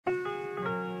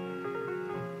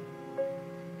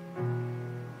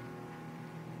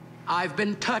I've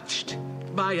been touched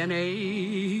by an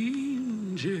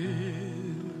angel,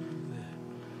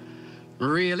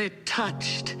 really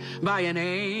touched by an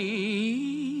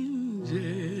angel.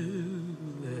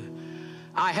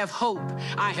 I have hope,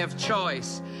 I have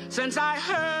choice, since I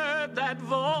heard that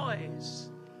voice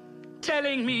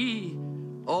telling me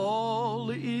all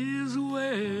is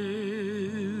well.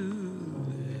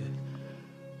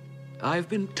 I've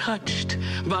been touched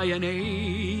by an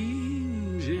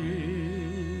angel,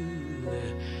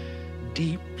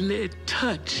 deeply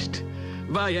touched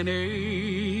by an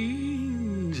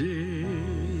angel.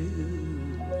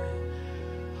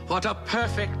 What a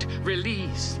perfect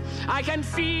release. I can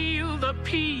feel the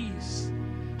peace,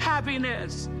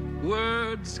 happiness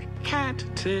words can't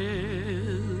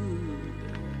tell.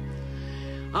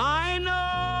 I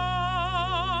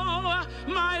know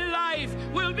my life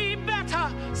will be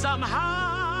better somehow.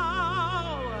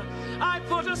 I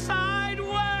put aside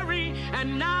worry,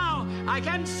 and now I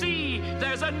can see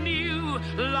there's a new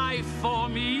life for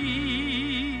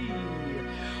me.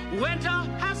 Winter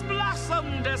has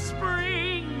blossomed as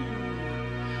spring.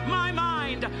 My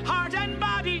mind, heart, and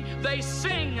body, they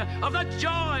sing of the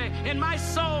joy in my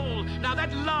soul, now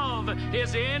that love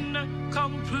is in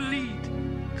complete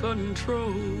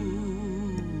control.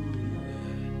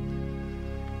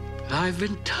 I've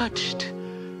been touched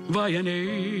by an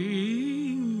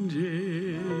angel.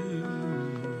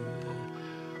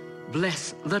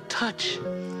 Bless the touch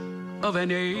of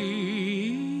an angel.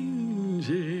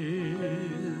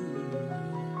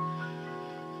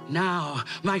 Now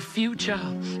my future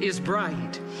is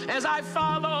bright as I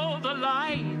follow the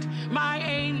light my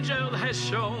angel has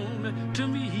shown to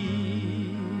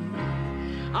me.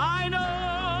 I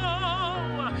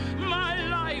know my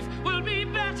life will be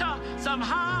better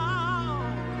somehow.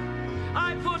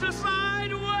 I put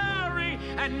aside worry,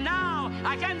 and now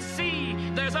I can see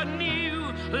there's a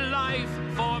new life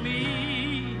for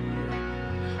me.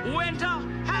 Winter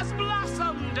has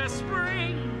blossomed as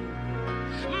spring.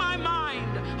 My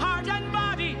mind, heart, and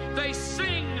body, they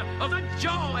sing of the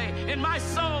joy in my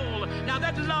soul, now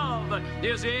that love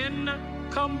is in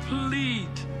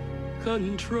complete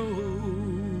control.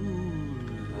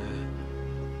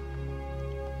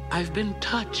 I've been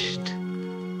touched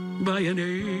by an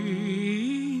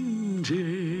angel.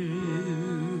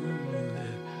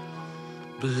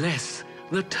 Bless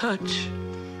the touch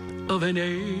of an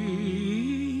angel.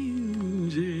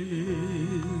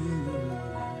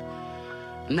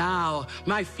 Now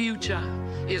my future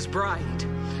is bright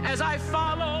as I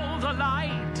follow the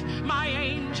light my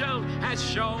angel has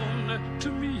shown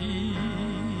to me.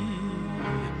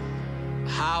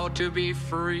 How to be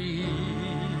free,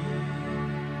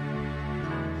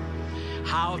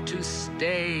 how to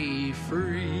stay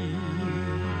free,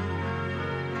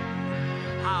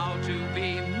 how to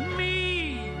be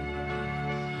me.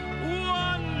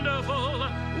 Wonderful,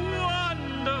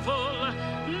 wonderful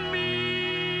me.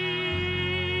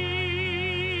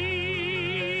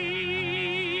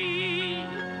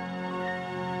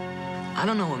 I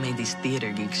don't know what made these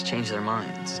theater geeks change their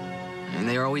minds. I mean,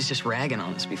 they were always just ragging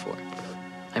on us before.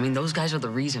 I mean, those guys are the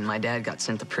reason my dad got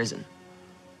sent to prison.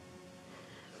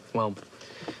 Well,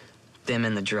 them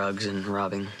and the drugs and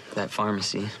robbing that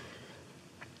pharmacy.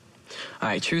 All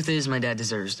right, truth is, my dad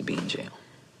deserves to be in jail.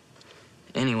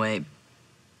 Anyway,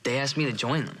 they asked me to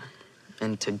join them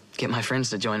and to get my friends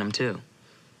to join them, too.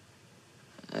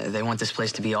 They want this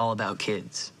place to be all about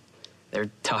kids. They're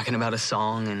talking about a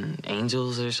song and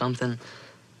angels or something.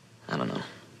 I don't know.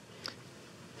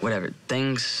 Whatever.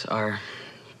 Things are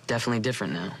definitely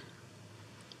different now.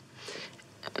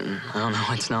 And I don't know,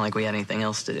 it's not like we had anything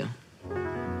else to do.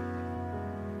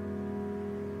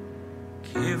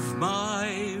 Give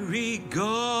my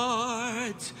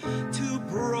regards to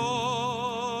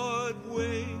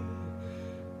Broadway.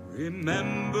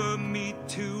 Remember me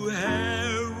to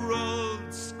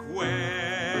Herald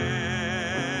Square.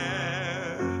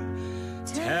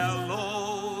 Tell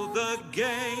all the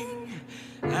gang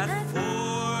at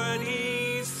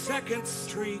 42nd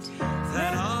Street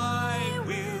that I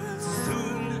will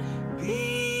soon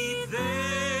be there.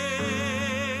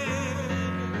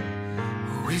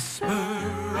 Whisper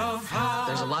of how.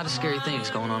 There's a lot of scary things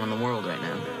going on in the world right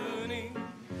now.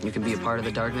 You can be a part of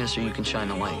the darkness or you can shine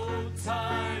the light.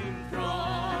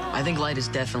 I think light is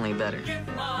definitely better.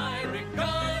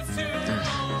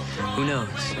 Who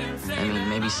knows? I mean,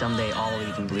 maybe someday I'll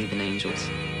even believe in angels.